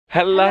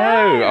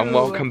Hello, and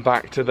welcome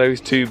back to Those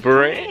Two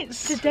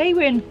Brits. Today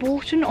we're in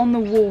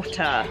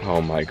Bourton-on-the-Water.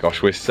 Oh my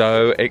gosh, we're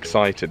so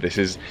excited. This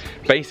is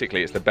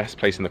basically, it's the best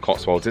place in the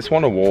Cotswolds. It's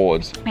won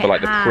awards for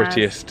like the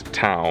prettiest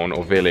town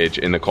or village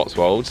in the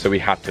Cotswolds, so we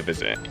had to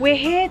visit. We're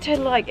here to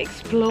like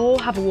explore,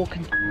 have a walk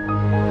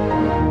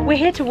and... We're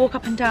here to walk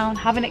up and down,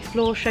 have an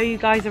explore, show you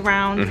guys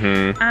around,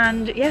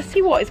 and yeah,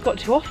 see what it's got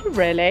to offer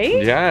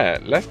really. Yeah,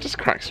 let's just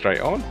crack straight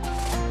on.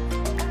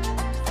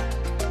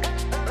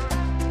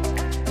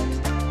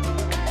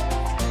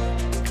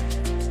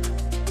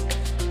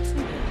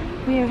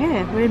 We are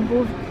here, we're in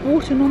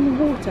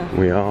Bourton-on-the-Water.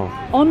 We are.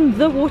 On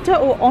the water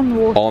or on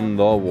water? On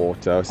the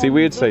water. See,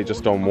 we'd say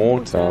just on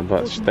water,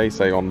 but they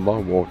say on the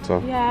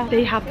water. Yeah.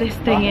 They have this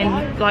thing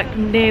in, like,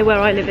 near where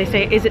I live, they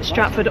say, is it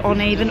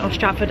Stratford-on-Avon or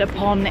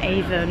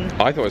Stratford-upon-Avon?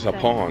 I thought it was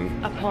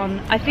upon. Upon.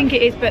 I think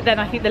it is, but then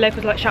I think the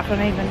locals like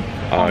Stratford-on-Avon.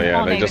 Oh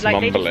yeah, they just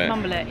mumble it. They just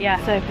mumble it,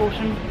 yeah. So,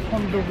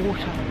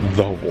 Bourton-on-the-Water.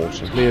 The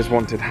water. Leah's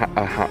wanted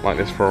a hat like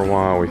this for a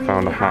while. We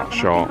found a hat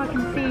shop. I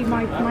can see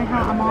my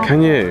hat.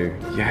 Can you?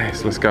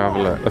 Yes, let's go have a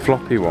look. The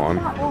floppy one.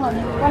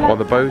 Or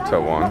the boater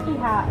one.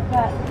 Hat,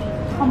 but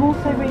I'm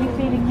also really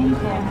feeling these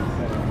here.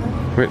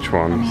 Which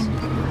ones?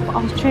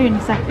 I'll show you in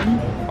a second.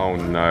 Oh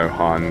no,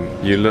 hon.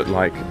 You look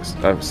like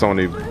someone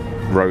who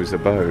rows a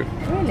boat.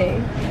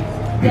 Really?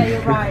 Yeah,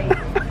 you're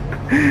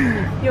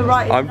right. You're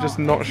right. I'm just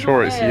not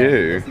sure it's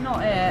you. It's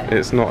not it.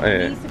 It's not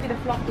it. It needs to be the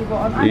floppy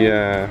one.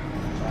 Yeah.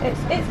 It's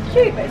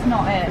cute, but it's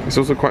not it. It's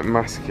also quite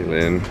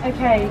masculine.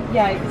 Okay,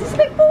 yeah. It's a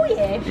bit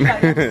boyish.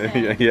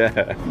 Like,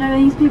 yeah. No, it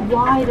needs to be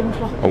wide and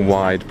floppy. A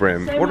wide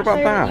brim. So what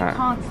about that? You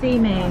can't see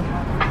me.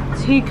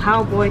 Too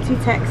cowboy, too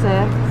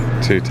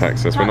Texas. Too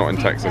Texas. We're not in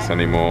Texas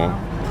anymore.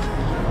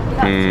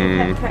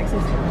 That's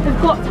Texas.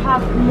 They've got to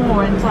have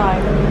more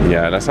inside.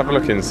 Yeah, let's have a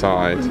look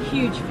inside. It's a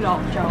huge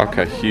flop, Joel.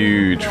 Okay,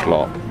 huge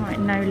flop. Right,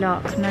 no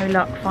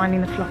luck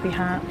finding the floppy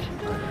hat.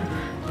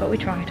 But we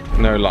tried.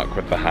 No luck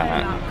with the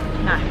hat.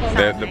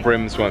 No, the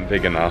brims weren't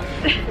big enough.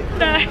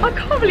 No, I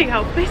can't believe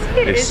how busy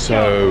it is. It's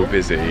so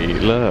busy.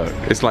 Look,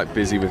 it's like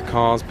busy with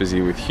cars,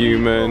 busy with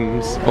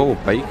humans. Oh,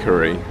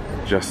 bakery.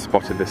 Just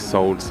spotted this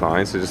sold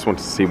sign, so just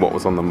wanted to see what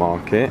was on the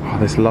market. Oh,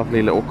 this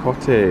lovely little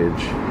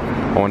cottage.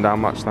 I wonder how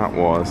much that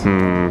was.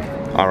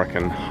 I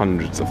reckon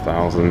hundreds of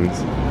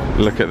thousands.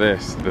 Look at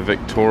this, the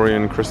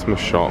Victorian Christmas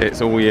shop.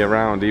 It's all year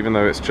round, even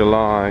though it's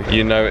July.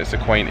 You know it's a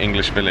quaint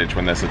English village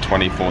when there's a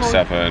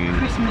 24/7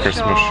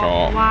 Christmas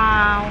shop.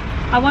 Wow.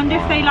 I wonder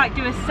if they like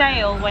do a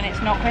sale when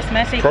it's not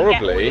Christmas, so you can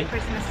get all the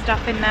Christmas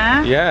stuff in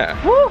there. Yeah,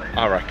 woo.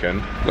 I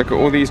reckon. Look at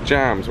all these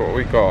jams, what have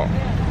we got?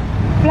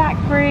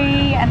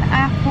 Blackberry and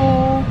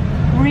apple,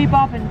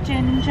 rhubarb and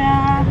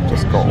ginger.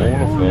 Just got all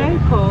of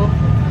them. Local.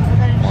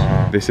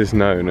 Wow. This is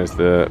known as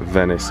the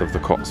Venice of the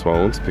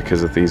Cotswolds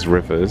because of these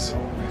rivers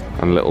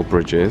and little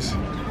bridges.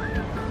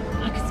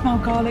 I can smell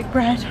garlic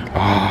bread,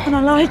 oh, and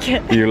I like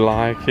it. You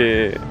like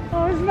it? Oh,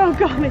 I smell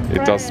garlic bread.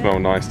 It does smell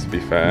nice, to be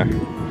fair.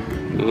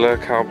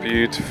 Look how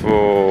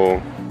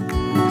beautiful.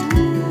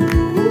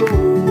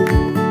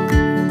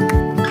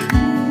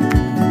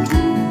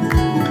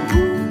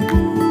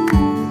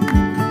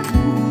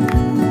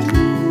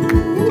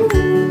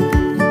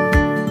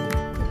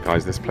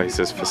 Guys, this place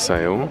is for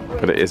sale,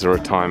 but it is a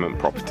retirement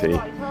property,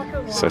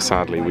 so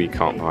sadly we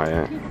can't buy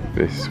it.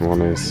 This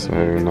one is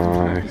so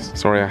nice.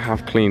 Sorry, I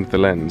have cleaned the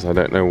lens. I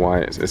don't know why.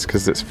 It's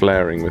because it's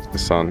flaring with the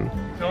sun.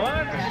 It's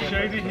alright, it's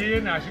shaded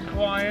here, nice and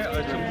quiet.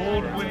 It's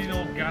award-winning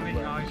organic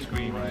ice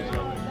cream.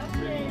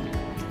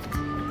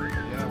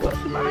 Got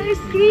some ice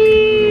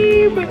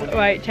cream!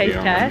 Right, taste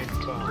test.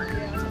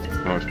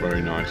 Oh, it's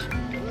very nice.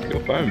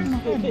 Your phone.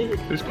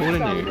 Who's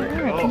calling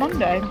you?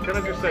 Monday. Can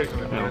I just say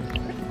something? No.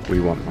 We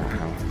want that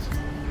house.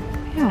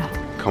 Yeah.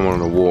 Come on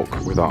a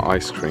walk with our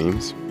ice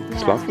creams.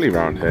 It's lovely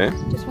around here.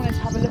 Just wanted to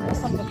have a look at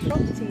some of the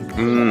properties and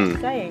see what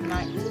I'm saying.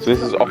 Like, so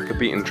this is off the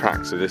beaten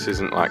track, so this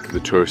isn't like the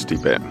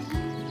touristy bit.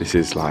 This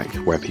is like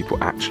where people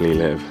actually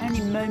live.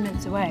 Only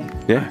moments away.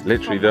 Yeah,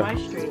 literally the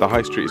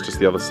high street is just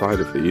the other side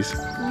of these.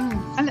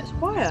 And it's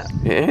quiet.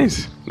 It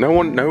is. No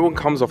one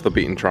comes off the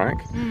beaten track.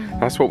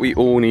 That's what we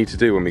all need to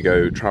do when we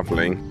go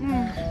travelling.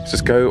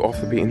 Just go off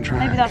the beaten track.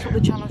 Maybe that's what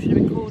the channel should have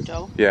been called,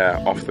 Joel.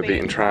 Yeah, off the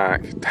beaten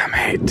track. Damn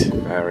it.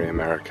 Very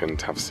American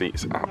to have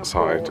seats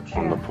outside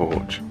on the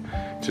porch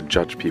to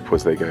judge people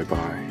as they go by.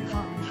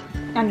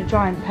 And a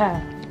giant pear.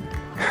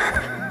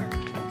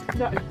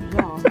 That is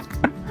bizarre.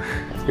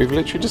 We've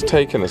literally just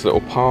taken this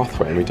little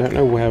pathway and we don't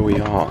know where we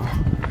are.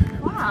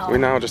 Wow. We're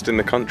now just in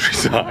the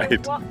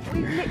countryside.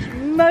 We're literally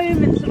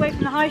moments away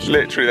from the high street.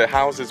 Literally, the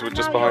houses were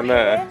just behind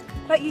there.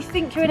 Like you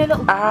think you're in a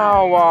little...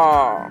 Ow!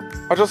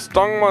 I just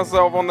stung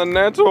myself on the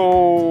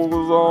nettles. You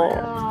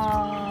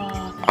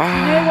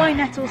know why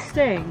nettles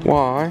sting?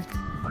 Why?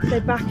 So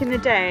back in the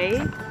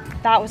day,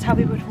 that was how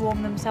people would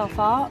warm themselves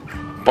up.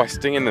 By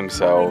stinging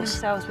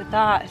themselves. With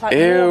that. It's like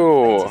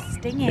ew!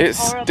 It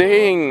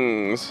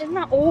stings! Isn't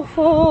that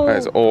awful? That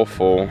is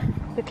awful.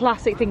 The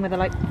classic thing where they're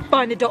like,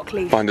 find a dock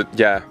leaf.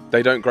 Yeah,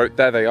 they don't grow,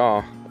 there they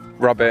are.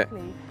 Rub it.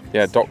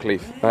 Yeah, dock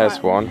leaf. There's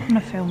Right, one. I'm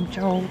gonna film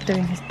Joel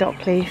doing his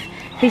dock leaf.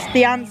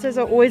 The answers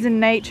are always in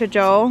nature,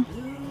 Joel.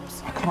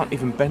 I can't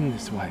even bend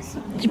this way.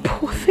 You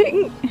poor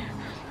thing.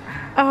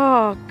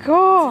 Oh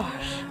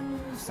gosh.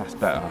 That's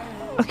better.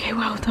 Okay,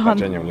 well That done.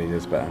 genuinely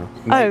is better.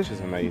 Nature's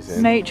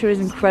amazing. Nature is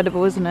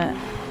incredible, isn't it?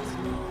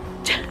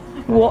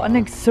 What an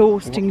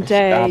exhausting It's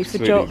day for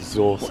Joel.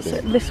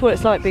 exhausting. This is what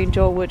it's like being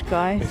Joel Wood,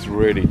 guys. It's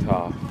really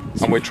tough.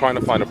 And we're trying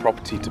to find a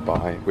property to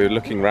buy. We're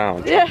looking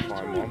round. Yeah, trying to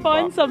trying to one,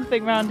 find but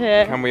something around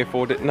here. Can we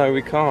afford it? No,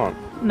 we can't.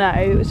 No,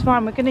 it's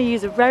fine. We're going to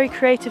use a very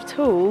creative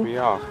tool. We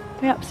are.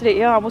 We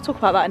absolutely are. We'll talk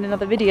about that in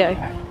another video.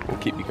 We'll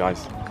keep you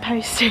guys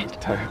Posted.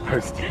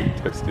 toasted.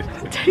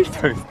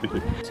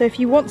 So if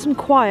you want some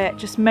quiet,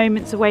 just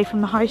moments away from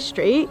the high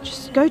street,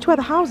 just go to where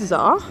the houses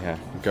are. Yeah,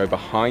 go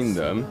behind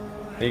them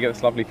and you get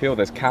this lovely field.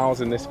 There's cows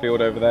in this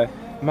field over there.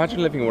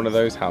 Imagine living in one of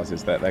those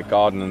houses, their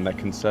garden and their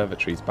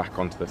conservatories back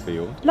onto the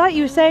field. Like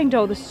you were saying,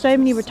 Joel, there's so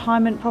many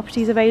retirement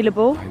properties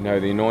available. I know,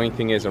 the annoying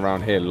thing is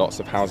around here, lots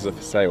of houses are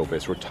for sale, but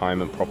it's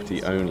retirement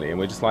property only. And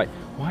we're just like,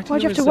 why do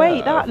you have to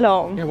wait that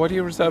long? Yeah, why do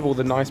you reserve all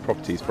the nice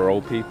properties for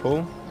old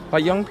people?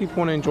 Like, young people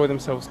want to enjoy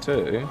themselves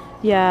too.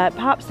 Yeah,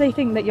 perhaps they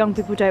think that young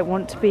people don't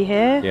want to be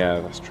here. Yeah,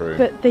 that's true.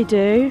 But they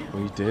do.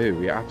 We do,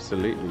 we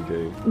absolutely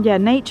do. Yeah,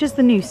 nature's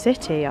the new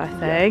city, I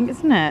think,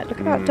 isn't it? Look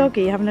at that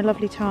doggy having a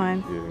lovely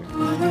time.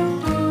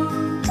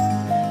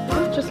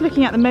 Just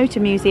looking at the motor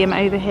museum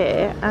over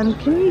here, and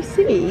can you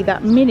see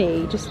that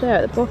mini just there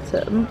at the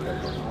bottom?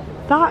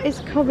 That is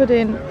covered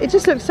in, it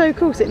just looks so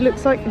cool because it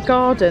looks like a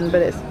garden,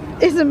 but it's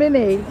a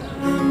mini. We're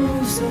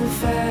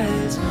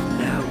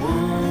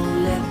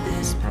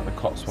at the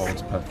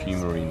Cotswolds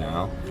Perfumery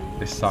now.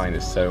 This sign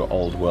is so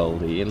old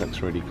worldy, it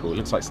looks really cool. It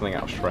looks like something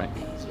out of Shrek.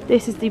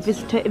 This is the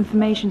visitor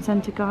information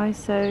centre, guys,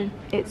 so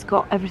it's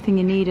got everything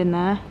you need in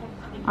there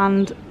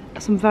and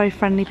some very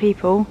friendly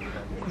people.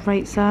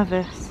 Great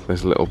service.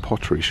 There's a little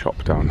pottery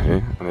shop down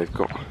here and they've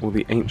got all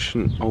the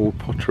ancient old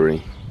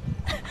pottery.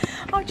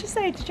 I was just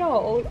saying to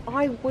Joel, if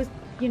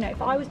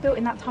I was built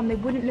in that time, they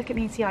wouldn't look at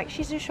me and see like,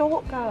 she's a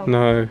short girl.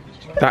 No,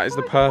 that is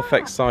the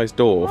perfect size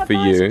door for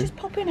you. Just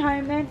pop in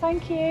home then,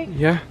 thank you.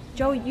 Yeah.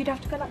 Joel, you'd have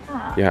to go like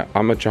that. Yeah,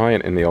 I'm a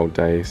giant in the old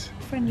days.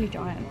 Friendly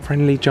giant.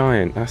 Friendly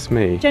giant, that's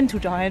me. Gentle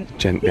giant.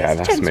 Yeah,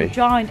 that's gentle me.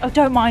 Giant. Oh,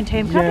 don't mind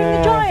him. Can I bring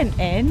the giant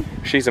in?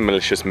 She's a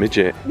malicious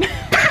midget.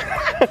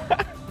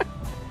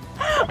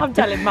 I'm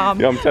telling Mum.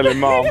 Yeah, I'm telling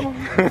Mum.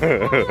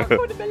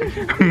 Oh,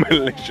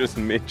 Malicious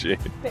midget.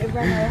 Bit of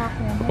Reno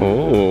happening.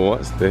 Oh,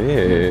 what's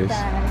this?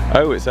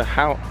 Oh, it's a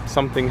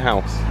something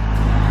house.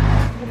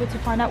 Able to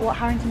find out what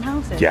Harrington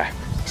House is? Yeah,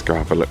 let's go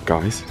have a look,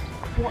 guys.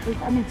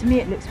 I mean, to me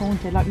it looks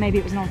haunted, like maybe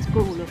it was an old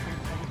school or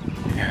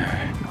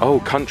something.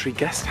 Oh, country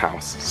guest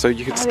house. So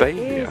you could stay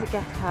here. It is a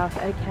guest house,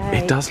 okay.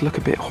 It does look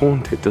a bit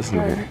haunted, doesn't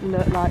it? Doesn't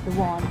look like the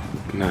one.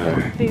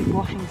 No. Boot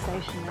washing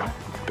station there.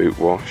 Boot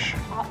wash.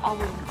 I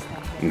wouldn't stay here.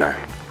 No,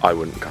 I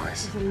wouldn't,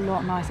 guys. There's a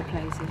lot nicer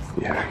places.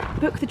 Yeah.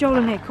 Book the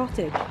Joel Lia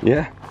cottage.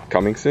 Yeah,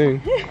 coming soon.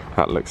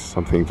 That looks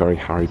something very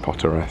Harry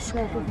Potter-esque.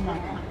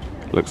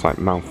 Looks like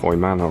Malfoy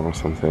Manor or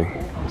something.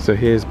 So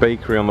here's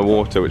Bakery on the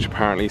Water, which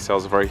apparently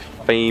sells a very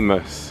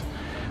famous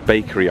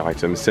bakery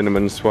item,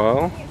 cinnamon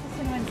swirl.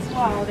 Cinnamon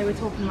swirl they were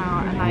talking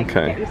about, and like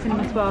Okay. get your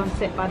cinnamon swirl and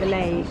sit by the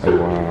lake. Oh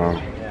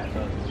wow,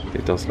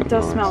 it does look It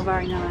does nice. smell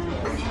very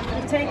nice.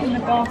 I've taken the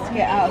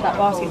basket out of that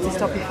basket to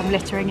stop you from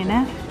littering in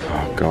it.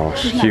 Oh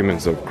gosh,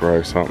 humans are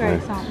gross, aren't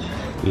Gross, they? aren't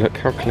they? Look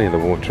how clear the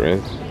water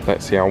is.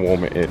 Let's see how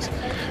warm it is.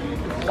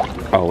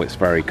 Oh, it's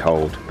very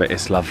cold, but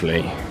it's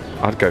lovely.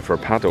 I'd go for a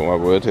paddle, I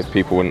would, if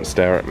people wouldn't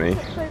stare at me.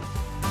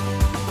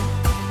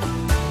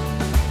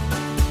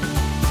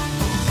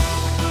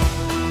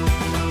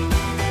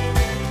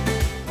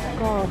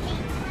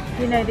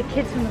 You know, the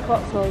kids from the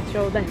Cotswolds,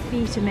 Joel, their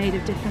feet are made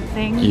of different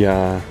things.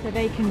 Yeah. So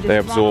they can just They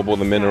absorb all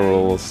the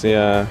minerals,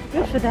 yeah.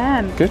 Good for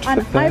them. Good for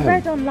and them. I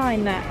read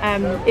online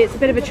that it's a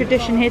bit of a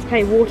tradition here to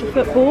play water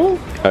football.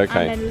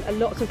 Okay. And then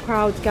lots of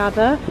crowds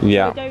gather.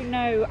 Yeah. So I don't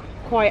know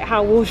quite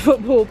how water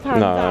football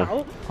pans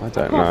out. I don't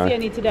Can't know. see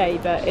any today,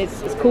 but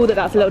it's cool that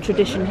that's a little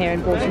tradition here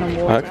in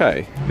Bourton-on-the-Water.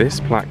 Okay, this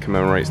plaque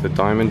commemorates the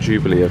Diamond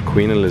Jubilee of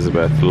Queen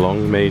Elizabeth.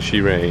 Long may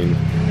she reign.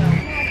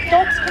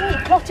 Dogs can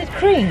eat clotted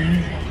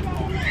cream.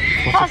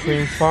 What a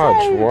cream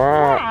fudge! so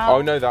Wow. proud.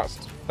 Oh no, that's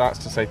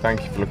to say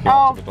thank you for looking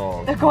after the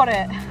dog. I got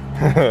it.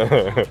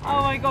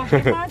 Oh my gosh,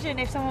 imagine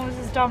if someone was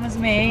as dumb as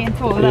me and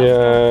thought that was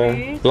dog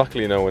Yeah. food.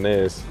 Luckily, no one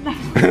is.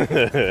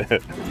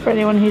 For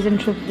anyone who's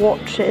into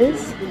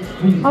watches,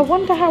 I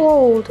wonder how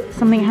old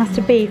something has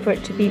to be for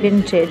it to be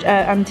vintage,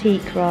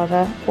 antique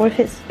rather, or if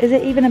is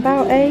it even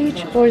about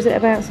age, or is it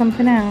about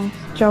something else?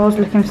 Joel's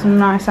looking for some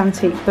nice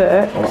antique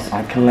books. Well,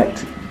 I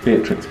collect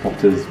Beatrix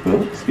Potter's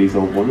books, these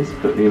old ones,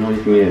 but the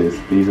annoying thing is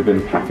these have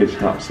been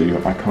packaged up, so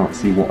I can't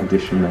see what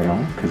edition they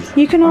are. Because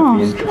You can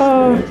ask.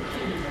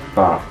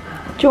 But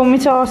Do you want me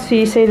to ask for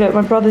you? Say, look,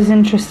 my brother's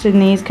interested in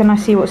these. Can I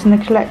see what's in the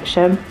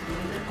collection?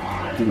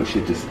 I think we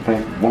should just.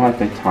 Why have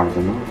they tied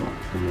them up?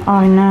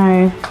 I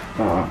know.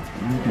 But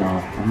maybe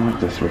I might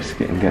just risk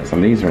it and get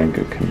some. These are in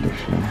good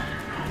condition.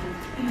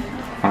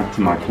 add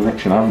to my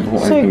collection. I haven't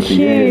bought So anything for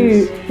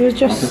years. cute. He was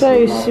just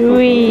so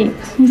sweet.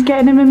 He's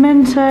getting a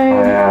memento.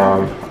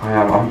 I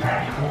am. I'm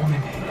very warm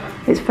in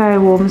here. It's very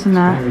warm, isn't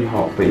it? Very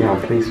hot, but yeah,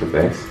 I'm pleased with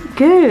this.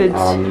 Good.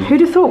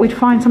 Who'd have thought we'd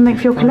find something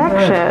for your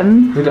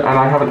collection? And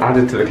I haven't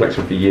added to the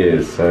collection for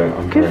years, so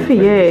I'm Good very for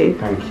pleased. you.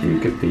 Thank you.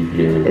 Good for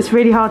you. It's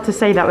really hard to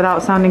say that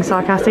without sounding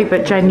sarcastic,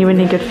 but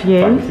genuinely good for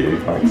you. Thank you.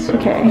 Thanks so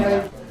much.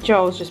 Okay.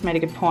 Joel's just made a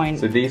good point.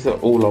 So these are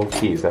all old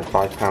keys. They're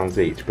 £5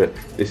 each, but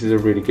this is a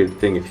really good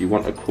thing. If you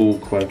want a cool,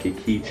 quirky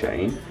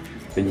keychain,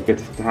 then you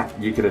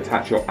could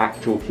attach your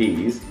actual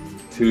keys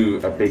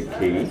to a big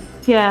key.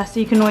 Yeah, so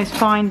you can always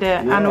find it,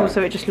 and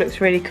also it just looks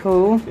really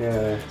cool.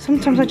 Yeah.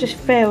 Sometimes I just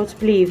fail to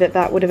believe that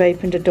that would have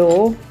opened a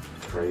door.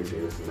 Crazy,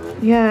 isn't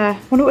it? Yeah.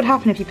 Wonder what would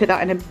happen if you put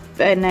that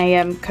in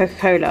a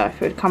Coca-Cola,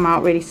 if it would come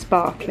out really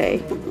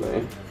sparkly.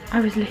 Probably. I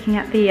was looking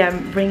at the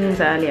rings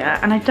earlier,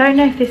 and I don't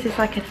know if this is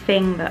like a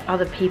thing that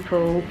other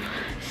people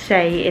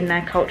say in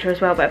their culture as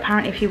well, but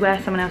apparently if you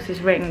wear someone else's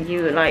ring,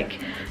 you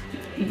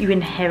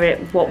inherit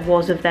what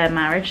was of their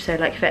marriage. So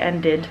like if it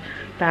ended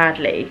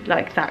badly,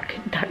 like that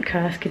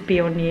curse could be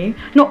on you.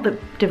 Not that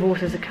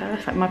divorce is a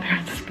curse, like my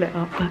parents are split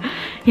up, but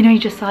you know, you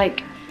just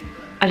like,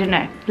 I don't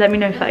know, let me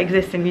know if that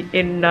exists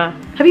in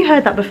have you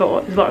heard that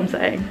before, is what I'm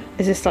saying.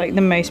 Is this like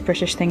the most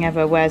British thing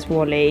ever? Where's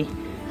Wally?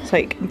 It's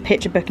like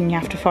picture book and you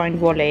have to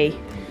find Wally.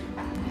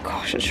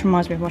 Gosh, it just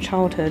reminds me of my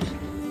childhood.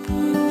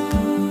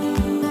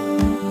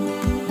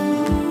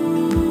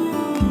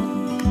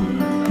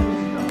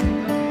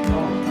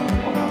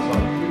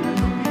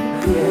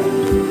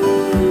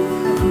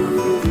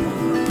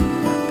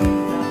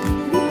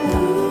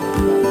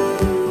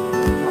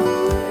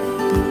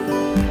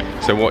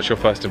 So what's your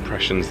first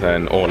impressions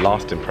then, or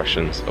last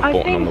impressions of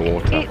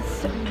Bourton-on-the-Water?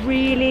 It's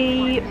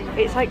really,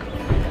 it's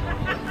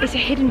a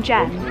hidden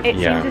gem. It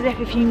seems as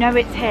if you know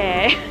it's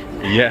here,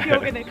 you're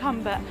gonna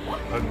come, but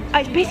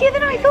it's busier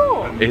than I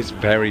thought. It's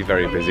very,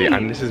 very busy,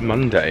 and this is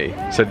Monday,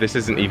 so this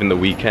isn't even the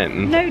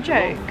weekend. No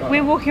joke.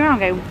 We're walking around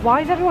going,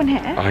 why is everyone here?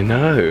 I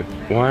know.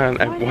 Why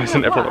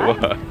isn't everyone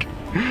at work?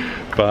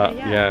 But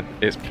yeah,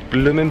 it's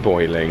blooming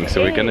boiling,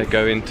 so we're gonna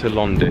go into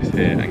Londis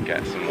here and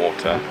get some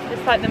water.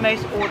 It's like the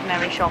most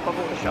ordinary shop of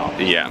all the shops.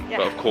 Yeah,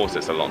 but of course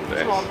it's a Londis.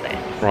 It's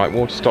Londis. Right,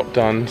 water stop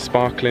done.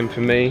 Sparkling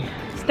for me.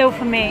 Still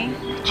for me.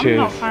 Cheers.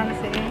 I'm not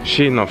fancy.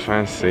 She's not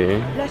fancy.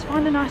 Let's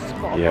find a nice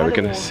spot. Yeah, we're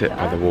gonna sit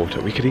by the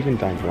water. We could even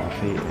dangle our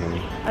feet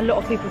in. A lot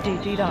of people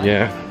do that.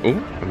 Yeah. Oh,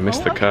 I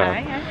missed the curve.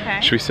 Okay.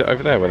 Should we sit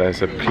over there where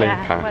there's a play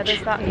patch? Where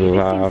there's that,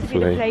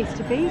 Lovely. It seems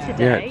to be the place to be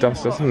today. Yeah, it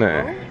does, doesn't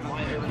it?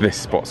 This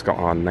spot's got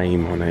our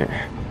name on it.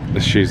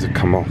 The shoes have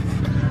come off.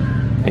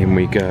 In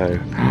we go.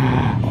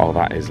 Oh,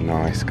 that is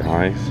nice,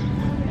 guys.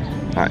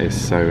 That is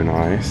so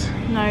nice.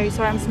 No,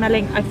 sorry, I'm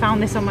smelling. I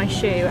found this on my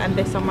shoe and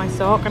this on my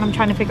sock, and I'm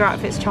trying to figure out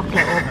if it's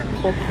chocolate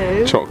or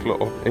poo. Chocolate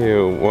or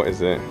ew? What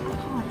is it? I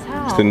can't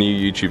tell. It's the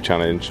new YouTube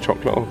challenge.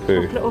 Chocolate or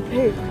poo? Chocolate or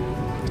poo?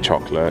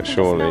 Chocolate,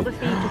 surely.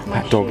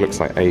 That dog looks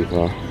like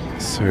Ava.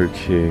 So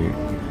cute.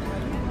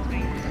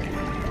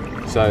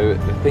 So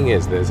the thing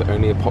is, there's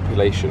only a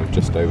population of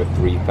just over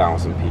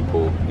 3,000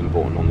 people in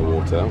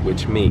Bourton-on-the-Water,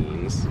 which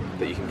means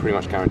that you can pretty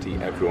much guarantee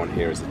everyone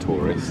here is a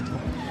tourist.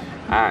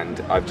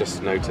 And I've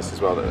just noticed as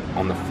well that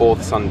on the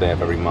 4th Sunday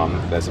of every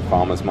month, there's a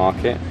farmer's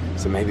market.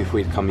 So maybe if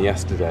we'd come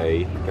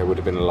yesterday, there would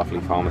have been a lovely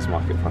farmer's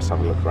market for us to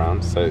have a look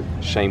around. So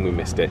shame we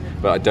missed it,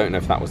 but I don't know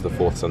if that was the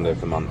 4th Sunday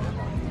of the month.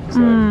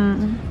 So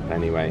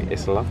anyway,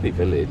 it's a lovely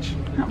village.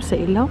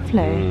 Absolutely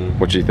lovely.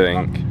 What do you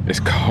think?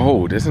 It's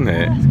cold, isn't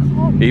it? It's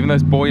cold. Even though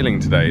it's boiling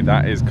today,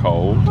 that is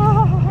cold.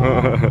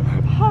 That's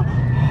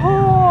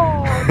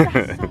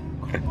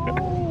so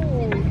cold.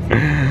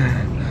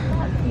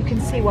 You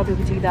can see why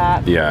people do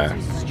that. Yeah,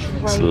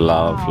 it's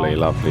lovely,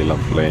 lovely,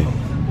 lovely.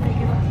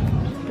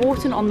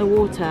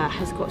 Bourton-on-the-Water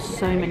has got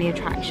so many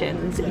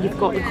attractions. You've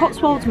got the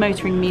Cotswolds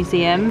Motoring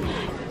Museum,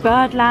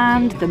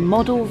 Birdland, the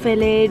Model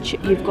Village,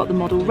 you've got the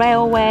Model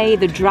Railway,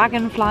 the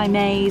Dragonfly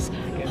Maze,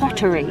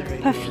 pottery,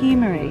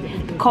 perfumery,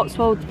 the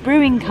Cotswolds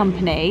Brewing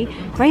Company,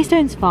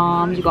 Greystones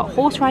Farm, you've got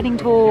horse riding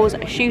tours,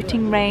 a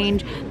shooting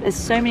range, there's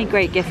so many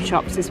great gift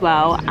shops as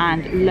well,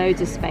 and loads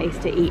of space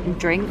to eat and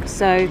drink,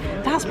 so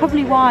that's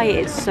probably why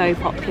it's so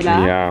popular.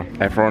 Yeah,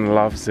 everyone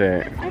loves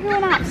it.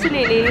 Everyone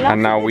absolutely loves it.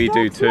 And now we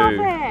do dogs too. love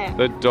it.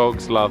 The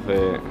dogs love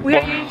it. We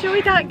hope you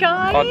enjoyed that,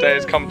 guys. Our day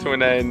has come to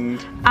an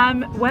end.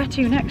 Where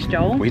to next,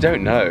 Joel? We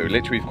don't know.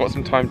 Literally, we've got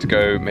some time to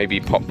go, maybe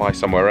pop by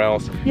somewhere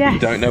else. Yes. We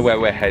don't know where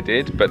we're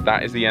headed, but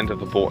that is the end of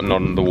the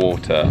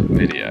Bourton-on-the-Water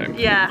video.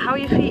 Yeah, how are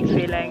your feet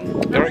feeling?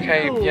 They're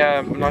okay,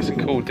 yeah, nice and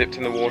cool, dipped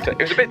in the water. It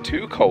was a bit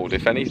too cold,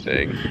 if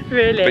anything.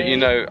 Really? But you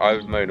know, I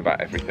would moan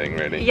about everything,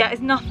 really. Yeah,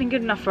 it's nothing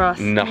good enough for us.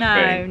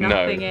 Nothing, No,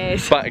 nothing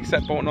is. But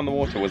except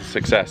Bourton-on-the-Water was a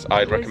success.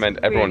 I'd recommend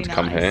everyone to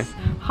come here.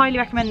 Highly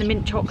recommend the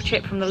mint choc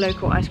chip from the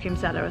local ice cream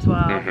seller as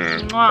well.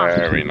 Mwah.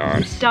 Very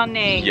nice.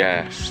 Stunning.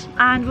 Yes.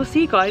 And we'll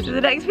see you guys in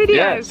the next video.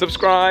 Yeah,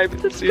 subscribe.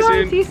 See you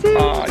soon. See you soon.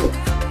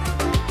 Bye.